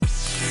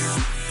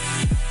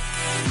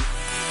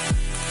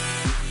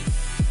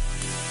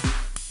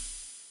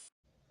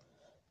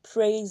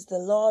Praise the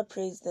Lord,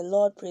 praise the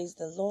Lord, praise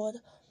the Lord.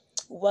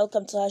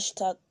 Welcome to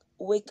hashtag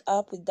Wake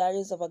Up with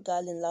Diaries of a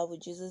Girl in Love with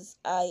Jesus.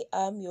 I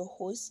am your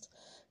host,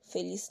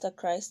 Felista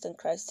Christ, and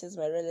Christ is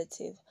my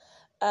relative.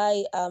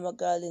 I am a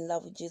girl in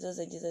love with Jesus,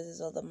 and Jesus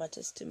is all that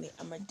matters to me.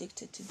 I'm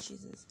addicted to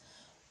Jesus.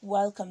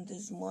 Welcome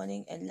this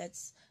morning, and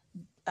let's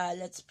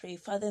pray.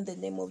 Father, in the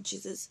name of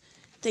Jesus,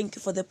 thank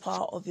you for the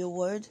power of your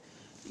word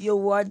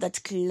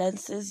that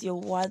cleanses, your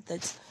word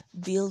that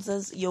builds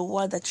us, your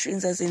word that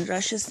trains us in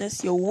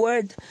righteousness, your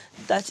word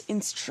that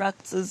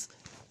instructs us.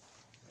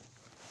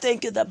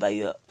 Thank you that by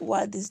your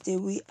word this day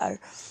we are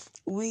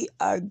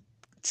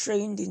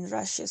trained in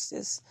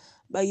righteousness.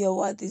 By your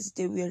word this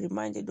day we are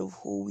reminded of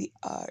who we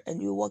are,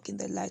 and we walk in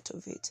the light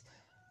of it.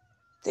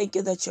 Thank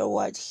you that your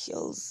word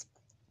heals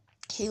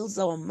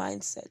our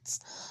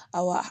mindsets,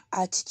 our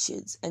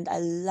attitudes, and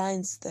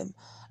aligns them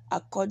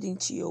according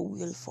to your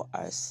will for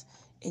us.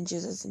 In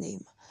Jesus'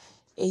 name,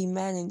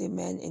 amen and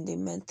amen and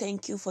amen.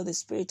 Thank you for the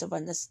spirit of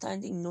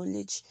understanding,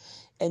 knowledge,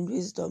 and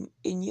wisdom.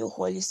 In your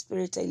Holy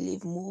Spirit, I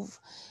live, move,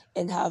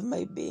 and have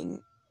my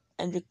being,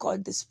 and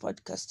record this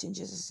podcast in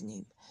Jesus'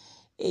 name.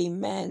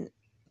 Amen.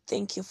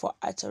 Thank you for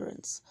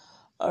utterance.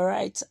 All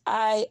right,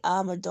 I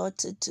am a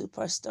daughter to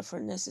Pastor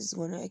Francis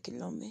Gono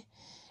Ekilome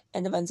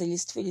and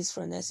Evangelist Phyllis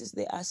Francis.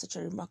 They are such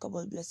a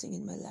remarkable blessing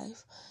in my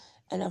life,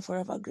 and I'm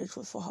forever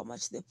grateful for how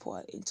much they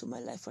pour into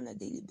my life on a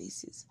daily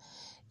basis.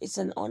 It's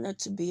an honor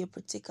to be a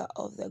partaker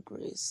of their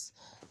grace.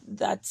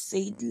 That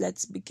said,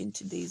 let's begin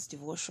today's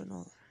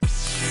devotional.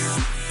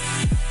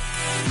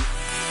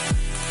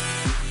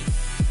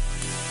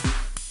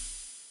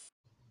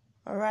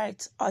 All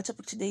right, our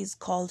topic today is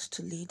called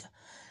to lead,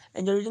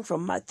 and you're reading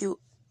from Matthew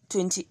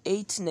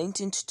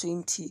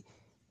 28:19-20.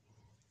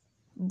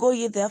 Go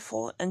ye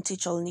therefore and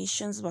teach all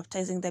nations,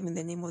 baptizing them in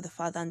the name of the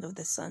Father and of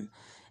the Son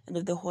and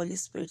of the Holy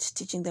Spirit,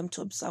 teaching them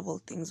to observe all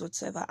things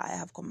whatsoever I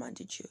have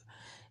commanded you.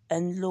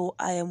 And lo,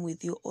 I am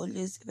with you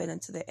always, even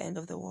unto the end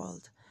of the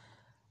world.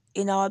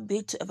 In our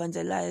bid to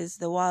evangelize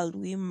the world,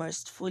 we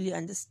must fully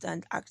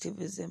understand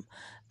activism,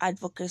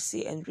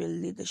 advocacy, and real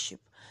leadership.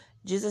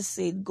 Jesus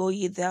said, go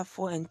ye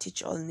therefore and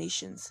teach all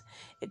nations.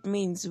 It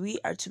means we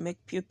are to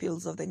make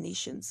pupils of the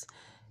nations.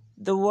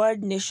 The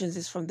word nations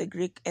is from the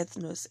Greek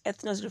ethnos.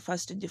 Ethnos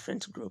refers to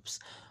different groups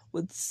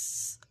with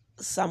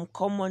some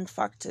common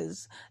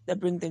factors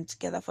that bring them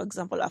together. For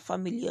example, a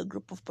family, a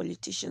group of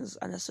politicians,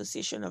 an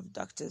association of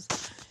doctors,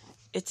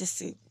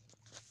 etc.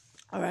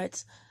 All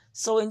right.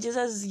 So when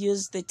Jesus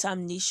used the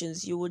term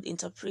nations, you would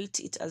interpret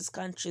it as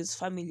countries,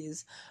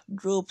 families,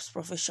 groups,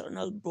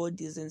 professional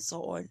bodies, and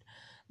so on.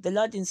 The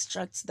Lord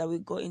instructs that we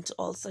go into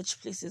all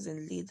such places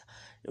and lead.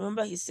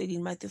 Remember, he said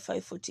in Matthew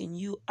 5:14,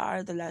 you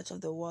are the light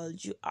of the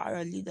world. You are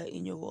a leader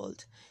in your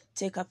world.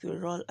 Take up your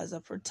role as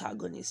a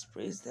protagonist.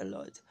 Praise the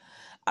Lord.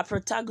 A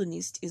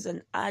protagonist is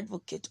an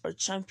advocate or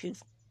champion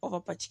of a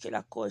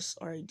particular cause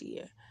or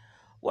idea.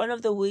 One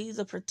of the ways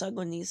a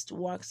protagonist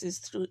works is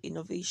through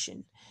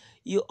innovation.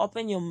 You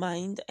open your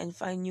mind and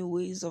find new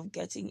ways of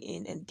getting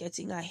in and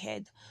getting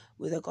ahead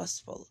with the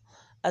gospel.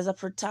 As a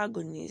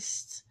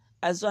protagonist,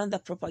 as one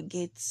that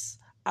propagates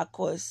a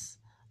cause,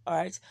 all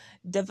right,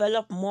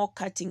 develop more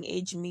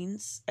cutting-edge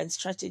means and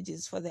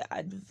strategies for the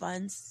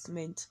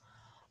advancement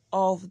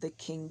of the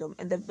kingdom.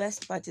 And the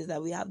best part is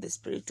that we have the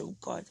Spirit of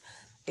God.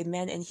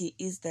 Amen. And he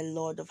is the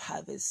Lord of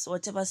harvest. So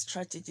whatever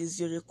strategies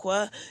you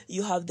require,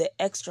 you have the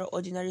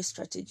extraordinary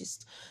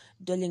strategist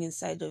dwelling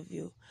inside of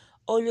you.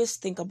 Always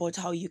think about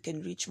how you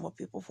can reach more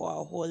people for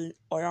a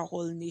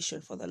whole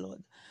nation for the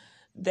Lord.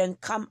 Then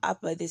come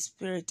up by the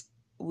Spirit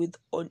with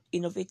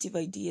innovative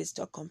ideas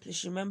to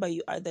accomplish. Remember,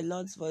 you are the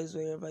Lord's voice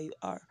wherever you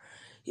are.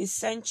 He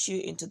sent you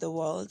into the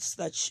world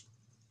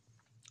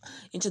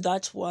into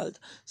that world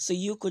so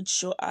you could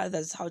show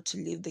others how to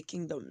live the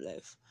kingdom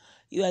life.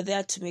 You are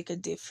there to make a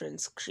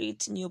difference,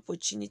 create new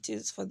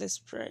opportunities for the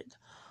spread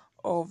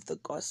of the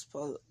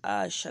gospel.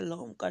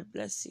 Shalom. God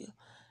bless you.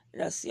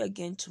 And I'll see you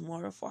again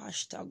tomorrow for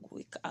hashtag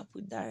Wake Up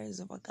with Diaries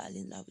of a Girl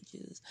in Love with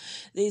Jesus.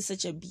 There is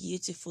such a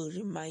beautiful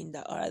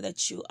reminder,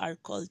 that you are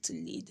called to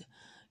lead.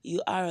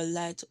 You are a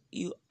light.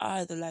 You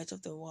are the light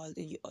of the world,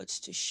 and you ought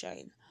to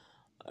shine.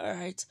 All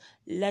right.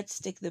 Let's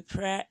take the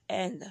prayer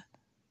and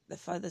the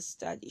further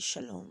study.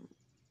 Shalom.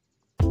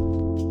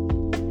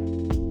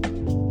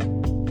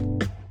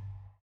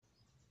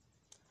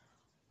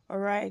 All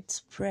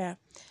right, prayer.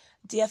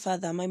 Dear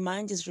Father, my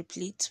mind is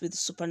replete with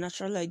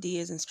supernatural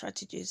ideas and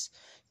strategies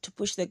to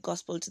push the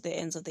gospel to the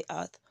ends of the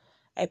earth.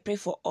 I pray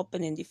for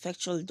open and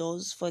effectual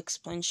doors for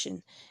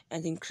expansion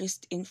and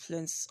increased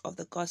influence of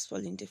the gospel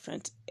in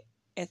different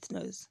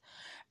ethnos.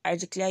 I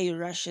declare your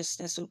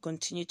righteousness will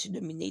continue to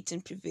dominate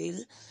and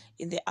prevail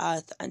in the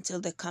earth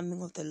until the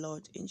coming of the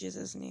Lord, in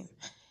Jesus' name.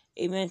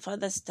 Amen.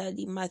 Further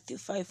study Matthew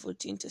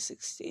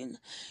 5:14-16.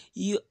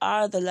 You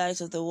are the light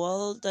of the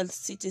world, a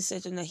city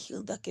set on a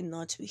hill that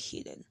cannot be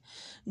hidden.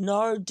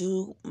 Nor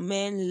do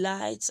men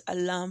light a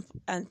lamp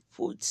and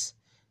put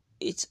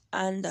it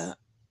under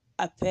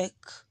a peck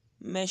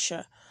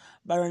measure,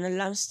 but on a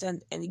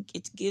lampstand, and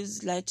it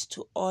gives light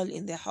to all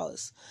in the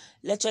house.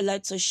 Let your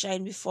light so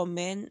shine before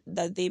men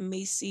that they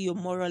may see your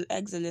moral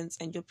excellence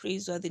and your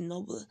praiseworthy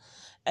noble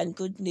and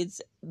good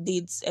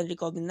deeds, and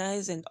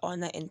recognize and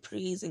honor and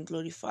praise and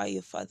glorify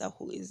your Father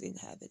who is in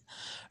heaven.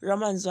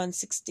 Romans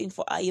 1:16,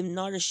 for I am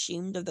not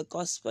ashamed of the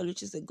gospel,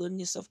 which is the good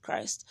news of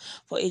Christ,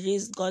 for it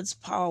is God's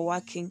power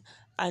working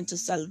unto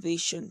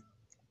salvation,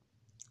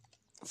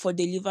 for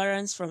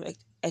deliverance from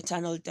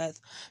eternal death,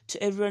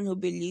 to everyone who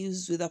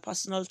believes, with a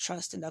personal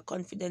trust and a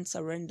confident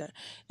surrender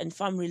and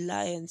firm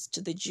reliance,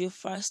 to the Jew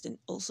first and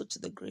also to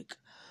the Greek.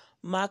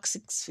 Mark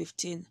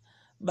 6:15.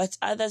 But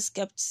others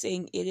kept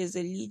saying it is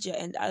Elijah,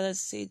 and others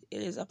said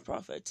it is a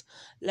prophet,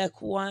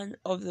 like one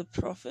of the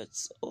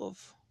prophets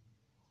of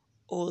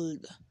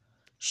old.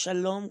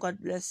 Shalom, God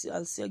bless you.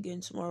 I'll see you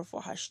again tomorrow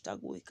for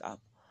 #WakeUp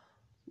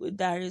with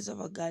Diaries of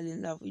a Girl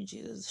in Love with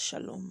Jesus.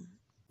 Shalom.